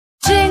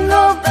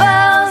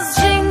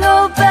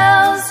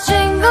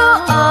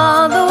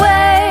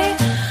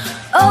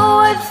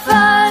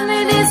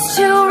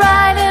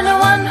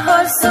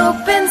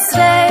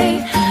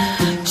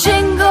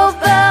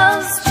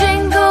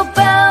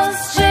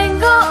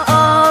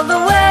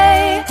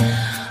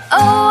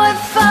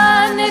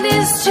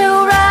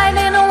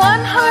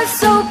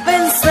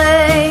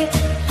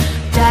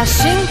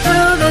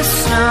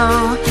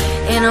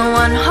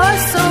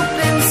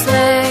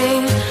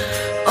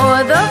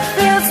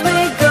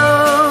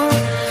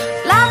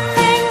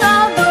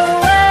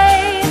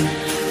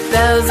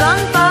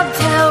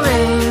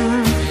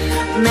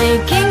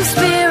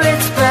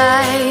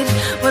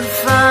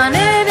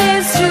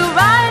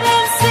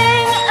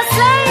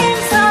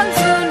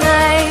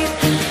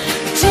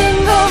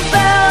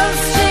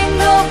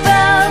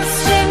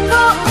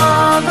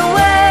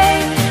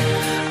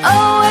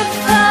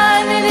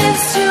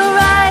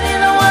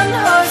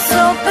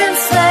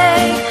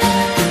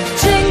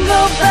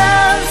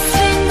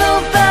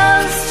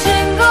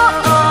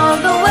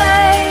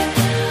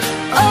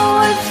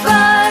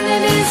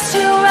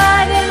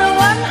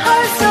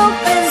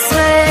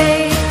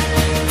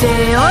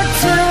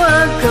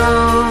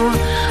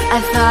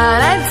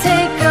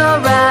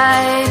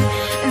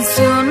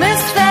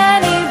best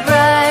fanny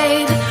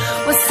bride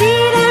was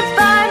seated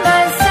by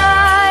my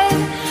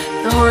side.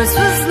 The horse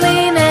was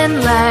lean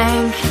and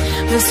lank,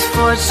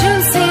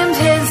 misfortune seemed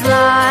his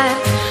lot.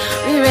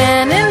 We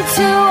ran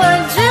into a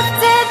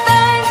drifted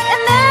bank,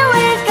 and there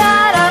we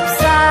got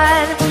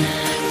upside.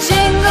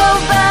 Jingle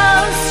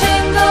bells,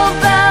 jingle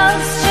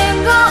bells,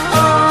 jingle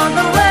all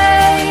the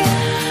way.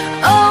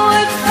 Oh,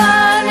 what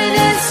fun it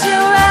is to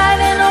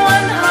ride in a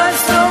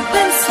one-horse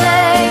open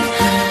sleigh.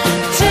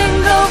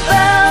 Jingle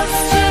bells,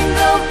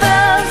 jingle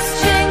bells,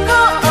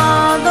 jingle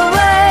all the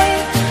way.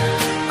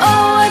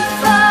 Oh, what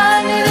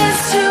fun it is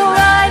to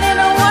ride in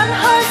a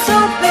one-horse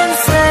open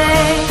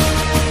sleigh.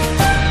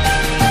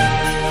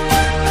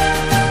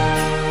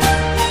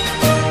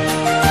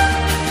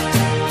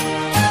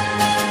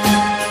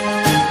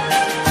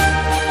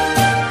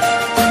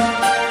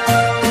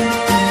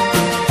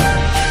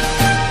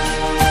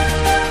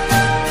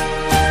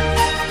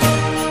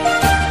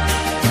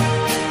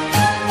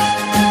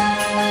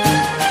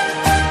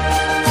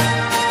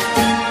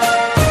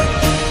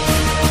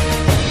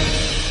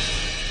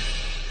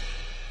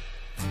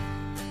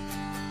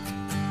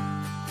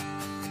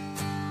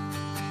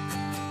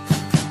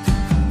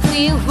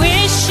 We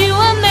wish you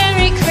a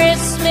Merry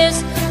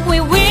Christmas. We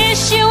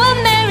wish you a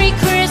Merry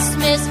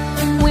Christmas.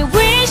 We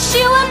wish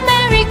you a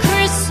Merry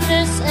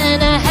Christmas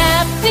and a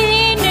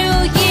Happy New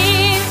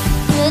Year.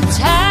 The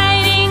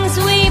tidings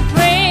we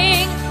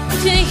bring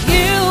to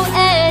you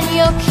and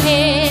your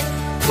kin.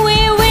 We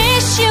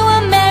wish you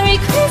a Merry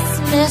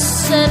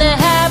Christmas and a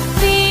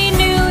Happy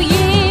New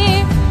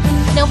Year.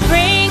 Now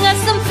bring us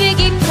some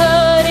figgy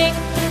pudding.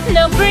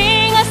 Now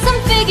bring us some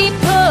figgy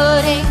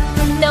pudding.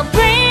 Now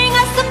bring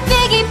us some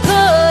figgy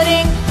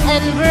pudding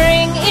and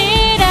bring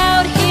it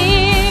out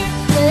here.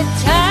 The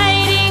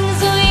tidings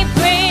we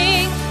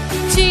bring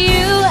to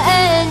you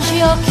and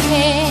your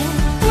kin.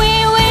 We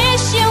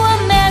wish you a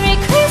Merry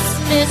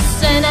Christmas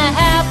and a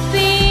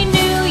Happy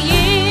New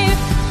Year.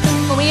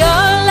 For we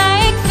all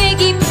like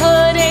figgy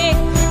pudding.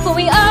 For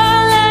we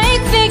all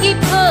like figgy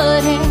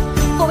pudding.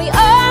 For we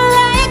all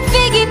like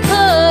figgy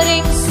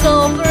pudding. So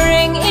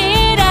bring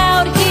it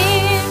out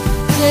here.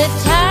 The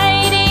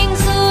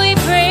tidings we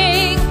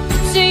bring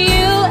to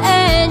you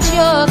and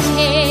your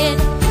kin.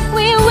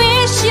 We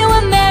wish you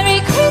a Merry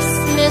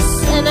Christmas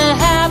and a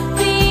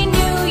Happy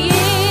New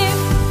Year.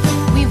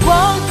 We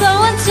won't go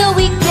until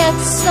we get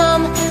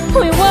some.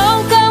 We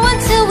won't go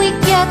until we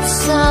get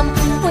some.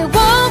 We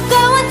won't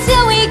go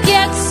until we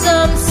get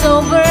some.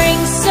 So bring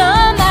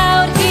some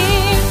out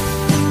here.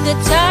 The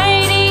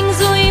tidings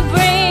we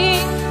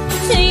bring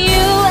to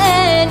you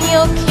and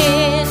your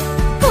kin.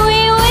 We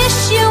wish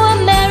you a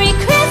Merry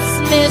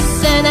Christmas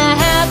and a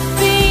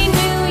Happy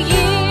New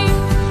Year.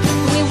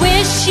 We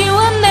wish you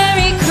a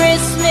Merry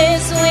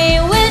Christmas. We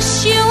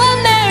wish you a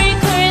Merry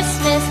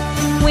Christmas.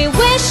 We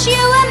wish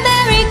you a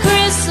Merry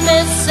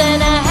Christmas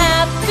and a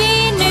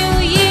Happy New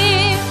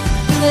Year.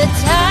 The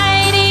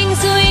tidings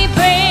we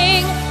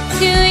bring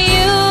to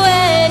you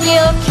and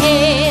your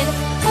kin.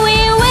 We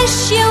wish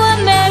you a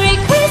Merry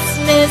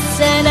Christmas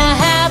and a